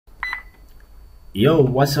Yo,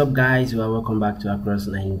 what's up, guys? Well, welcome back to Across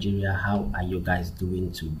Nigeria. How are you guys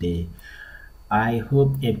doing today? I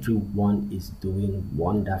hope everyone is doing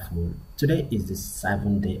wonderful. Today is the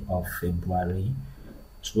 7th day of February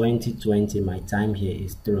 2020. My time here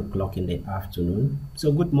is 3 o'clock in the afternoon.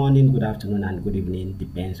 So, good morning, good afternoon, and good evening,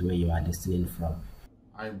 depends where you are listening from.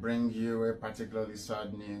 I bring you a particularly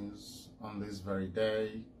sad news on this very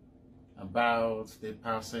day about the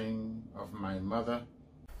passing of my mother.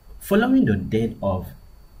 Following the death of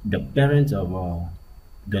the parents of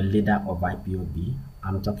the leader of IPOB,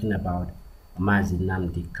 I'm talking about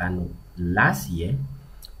Nnamdi Kanu last year,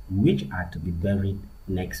 which are to be buried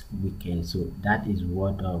next weekend. So that is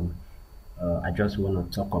what I just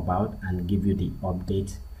want to talk about and give you the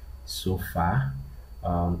update so far.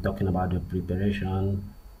 Talking about the preparation,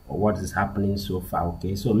 or what is happening so far.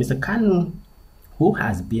 Okay, so Mr. Kanu, who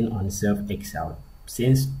has been on self-exile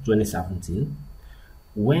since 2017,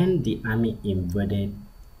 when the army invaded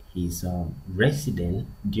his residence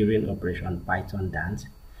during Operation Python Dance.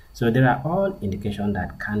 So there are all indications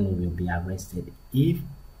that Kanu will be arrested if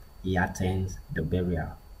he attends the burial.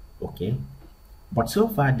 Okay, but so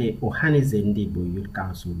far the Ohaneze Igbo Youth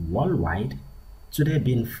Council worldwide, today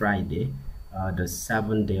being Friday, the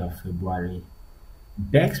 7th day of February,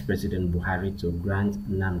 begs President Buhari to grant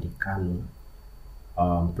Nnamdi Kanu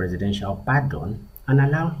presidential pardon and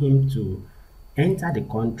allow him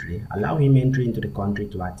entry into the country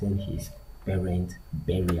to attend his parents'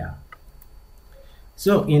 burial.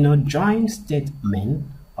 So, in a joint statement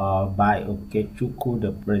by Okechukwu,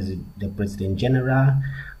 the President General,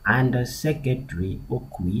 and the Secretary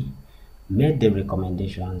Okwi made the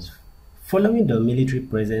recommendations following the military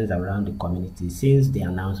presence around the community since the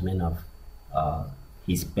announcement of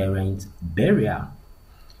his parents' burial.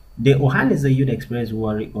 The Ohaneze youth expressed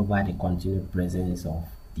worry over the continued presence of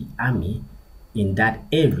the army in that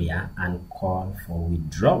area and call for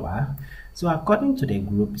withdrawal. So according to the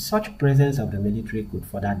group, such presence of the military could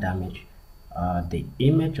further damage the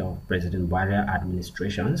image of President Buhari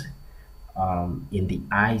administrations in the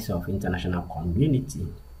eyes of international community.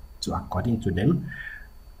 So according to them,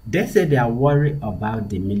 they say they are worried about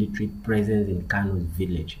the military presence in Kanu's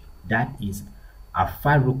village, that is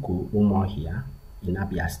Afaruku Umohia in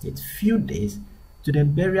Abia State, few days to the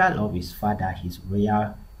burial of his father, His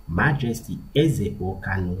Royal Majesty Eze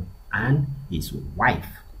Kanu, and his wife.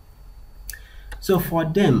 So for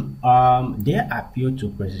them, they appeal to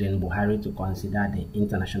President Buhari to consider the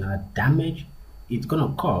international damage it's going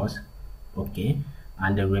to cause, okay,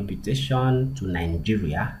 and the reputation to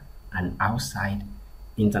Nigeria and outside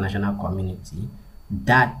international community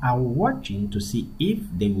that are watching to see if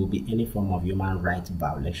there will be any form of human rights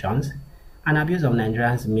violations and abuse of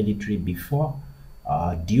Nigeria's military before,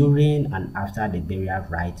 during, and after the burial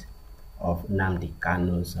rite of Nnamdi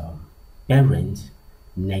Kanu's parents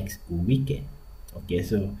next weekend. Okay,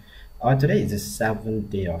 so today is the 7th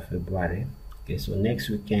day of February. Okay, so next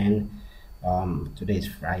weekend, today is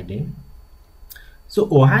Friday. So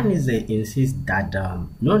Ohaneze insists that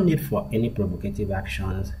no need for any provocative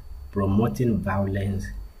actions promoting violence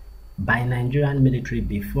by Nigerian military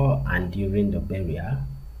before and during the burial.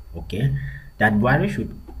 Okay, that Buhari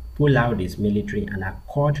should pull out his military and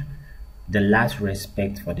accord the last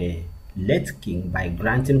respect for the late king by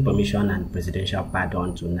granting permission and presidential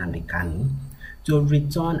pardon to Nnamdi Kanu to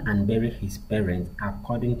return and bury his parents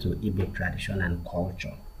according to Igbo tradition and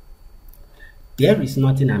culture. There is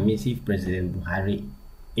nothing amiss if President Buhari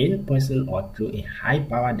in person or through a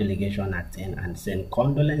high-power delegation attend and send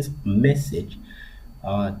condolence message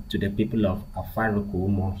to the people of Afaruku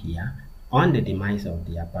Umohia on the demise of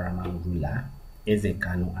their paramount ruler, Eze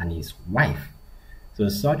Kanu, and his wife. So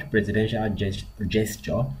such presidential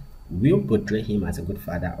gesture will portray him as a good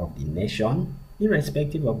father of the nation,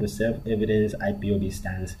 irrespective of the self-evident IPOB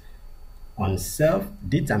stance on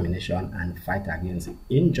self-determination and fight against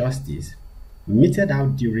injustice meted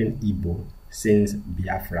out during Igbo since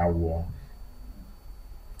Biafra War.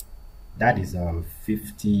 That is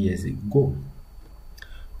 50 years ago.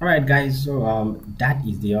 Alright guys, so that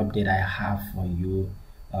is the update I have for you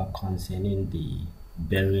concerning the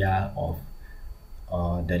burial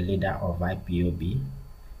of the leader of IPOB,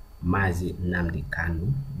 Mazi Nnamdi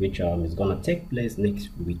Kanu, which is going to take place next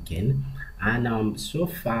weekend. And so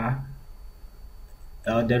far,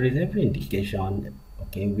 there is every indication,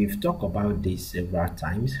 okay, we've talked about this several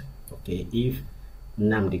times, okay, if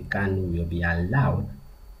Nnamdi Kanu will be allowed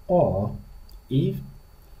or if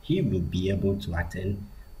he will be able to attend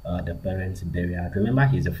the parents' burial. Remember,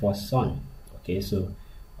 he's the first son, okay, so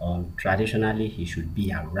traditionally he should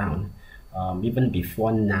be around even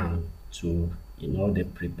before now to the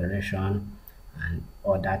preparation and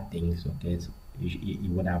other things, okay. So, he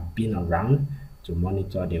would have been around to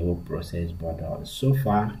monitor the whole process, but so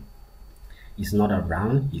far he's not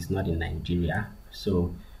around, he's not in Nigeria.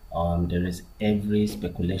 So there is every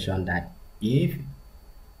speculation that if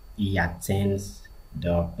he attends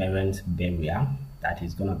the parents' burial, that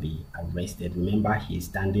he's going to be arrested. Remember, he's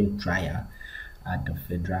standing trial at the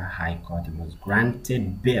Federal High Court. He was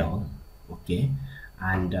granted bail, okay?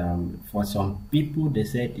 And for some people, they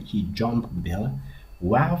said he jumped bail,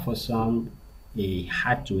 while for some, he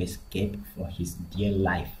had to escape for his dear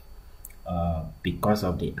life because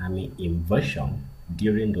of the army invasion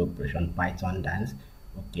during the Operation Python dance.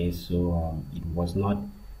 Okay, so it was not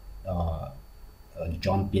a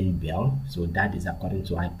jumping bail, so that is according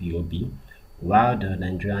to IPOB. While the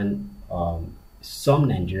Nigerian, some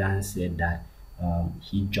Nigerians said that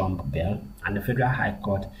he jumped bail, and the Federal High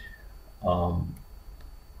Court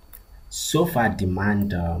so far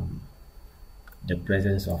demand the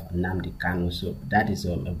presence of Nnamdi Kanu. So that is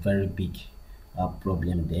a very big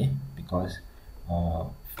problem there, because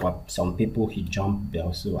for some people he jumped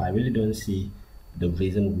bail. So I really don't see the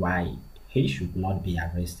reason why he should not be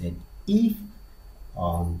arrested if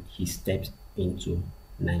he steps into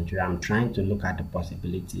Nigeria. I'm trying to look at the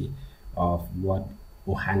possibility of what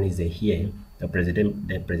Ohaneze here, the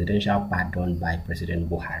presidential pardon by President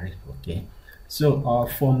Buhari. Okay, so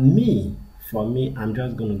for me, I'm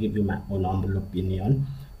just going to give you my own humble opinion.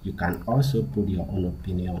 You can also put your own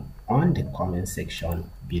opinion on the comment section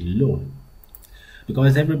below,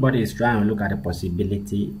 because everybody is trying to look at the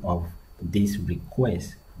possibility of this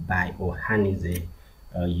request by Ohaneze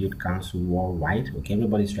Youth Council Worldwide. Okay,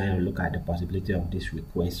 everybody's trying to look at the possibility of this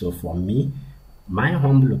request. So for me, my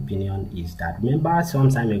humble opinion is that, remember some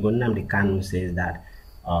time ago Nnamdi Kanu says that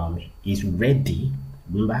he's ready.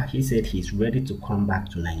 Remember, he said he's ready to come back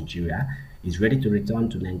to Nigeria, he's ready to return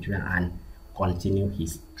to Nigeria and continue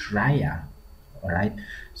his trial. All right,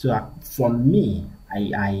 so for me,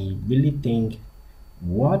 I really think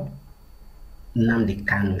what Nnamdi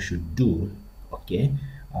Kanu should do, okay,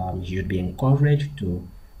 he should be encouraged to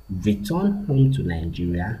return home to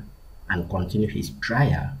Nigeria and continue his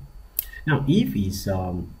trial. Now, if he's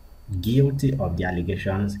guilty of the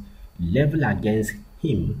allegations leveled against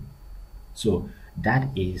him, so that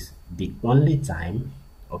is the only time,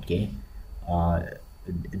 okay,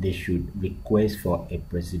 they should request for a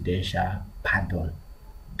presidential pardon.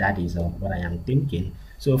 That is what I am thinking.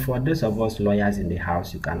 So for those of us lawyers in the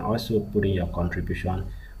house, you can also put in your contribution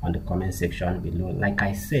on the comment section below. Like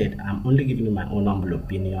I said, I'm only giving you my own humble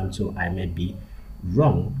opinion, so I may be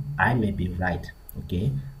wrong, I may be right.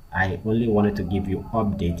 Okay, I only wanted to give you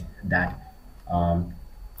update that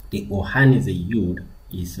the Ohaneze youth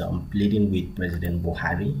is pleading with President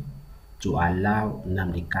Buhari to allow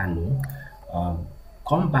Nnamdi Kanu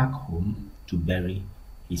come back home to bury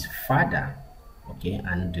his father, okay,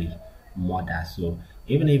 and the mother. So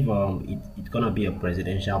even if it's gonna be a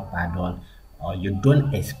presidential pardon, you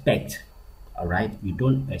don't expect, all right, you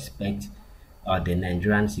don't expect the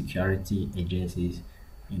Nigerian security agencies,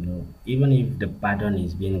 you know, even if the pardon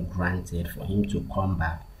is being granted for him to come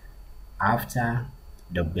back after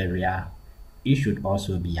the burial, he should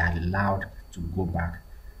also be allowed to go back.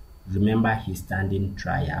 Remember, he's standing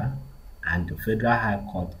trial, and the Federal High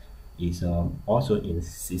Court is also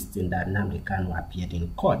insisting that Nnamdi Kanu appeared in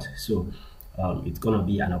court. So it's going to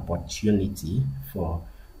be an opportunity for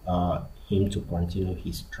him to continue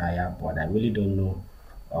his trial, but I really don't know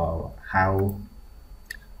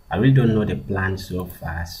I really don't know the plan so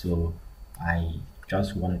far. So I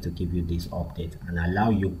just wanted to give you this update and allow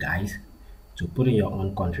you guys to put in your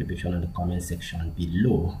own contribution in the comment section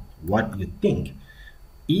below what you think.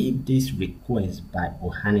 If this request by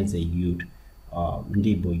Ohaneze Youth,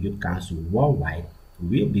 Igbo Youth Council Worldwide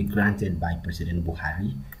will be granted by President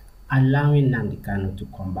Buhari, allowing Nnamdi Kanu to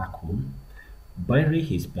come back home, bury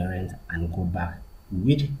his parents and go back,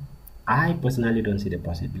 which I personally don't see the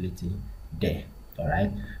possibility there. All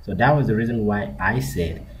right, so that was the reason why I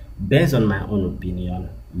said, based on my own opinion,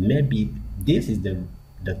 maybe this is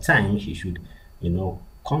the time he should, you know,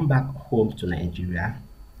 come back home to Nigeria.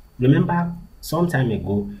 Remember, some time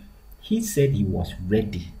ago he said he was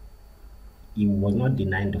ready. He was not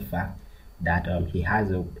denying the fact that he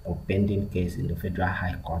has a pending case in the Federal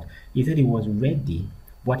High Court. He said he was ready,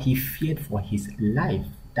 but he feared for his life.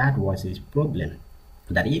 That was his problem.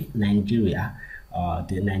 That if Nigeria,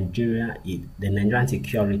 the Nigerian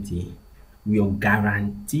security will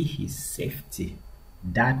guarantee his safety.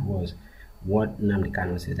 That was what Nnamdi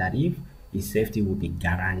Kanu said, that if his safety will be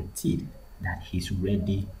guaranteed, that he's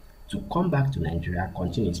ready to come back to Nigeria,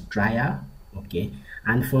 continue his trial. Okay,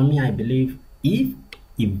 and for me, I believe if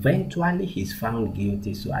eventually he's found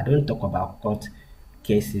guilty. So I don't talk about court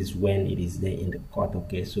cases when it is there in the court.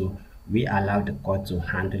 Okay, so we allow the court to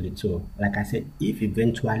handle it. So like I said, if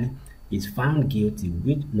eventually he's found guilty,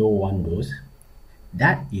 which no one knows,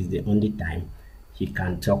 that is the only time he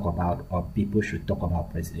can talk about, or people should talk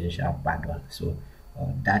about, presidential pardon. So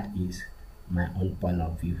that is my own point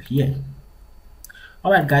of view here.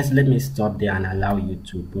 All right, guys, let me stop there and allow you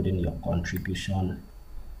to put in your contribution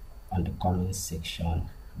on the comment section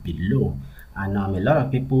below. And a lot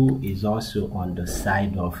of people is also on the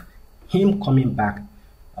side of him coming back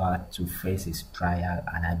to face his trial,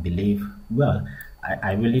 and I believe, well,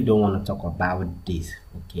 I really don't want to talk about this.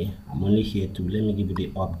 Okay, I'm only here to let me give you the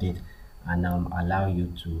update and allow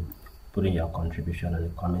you to put in your contribution on the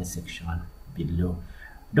comment section below.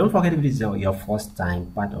 Don't forget, if this is your first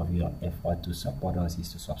time, part of your effort to support us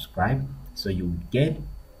is to subscribe, so you get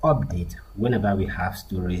update whenever we have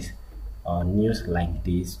stories or news like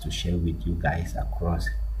this to share with you guys across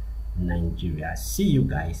Nigeria. See you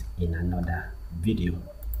guys in another video.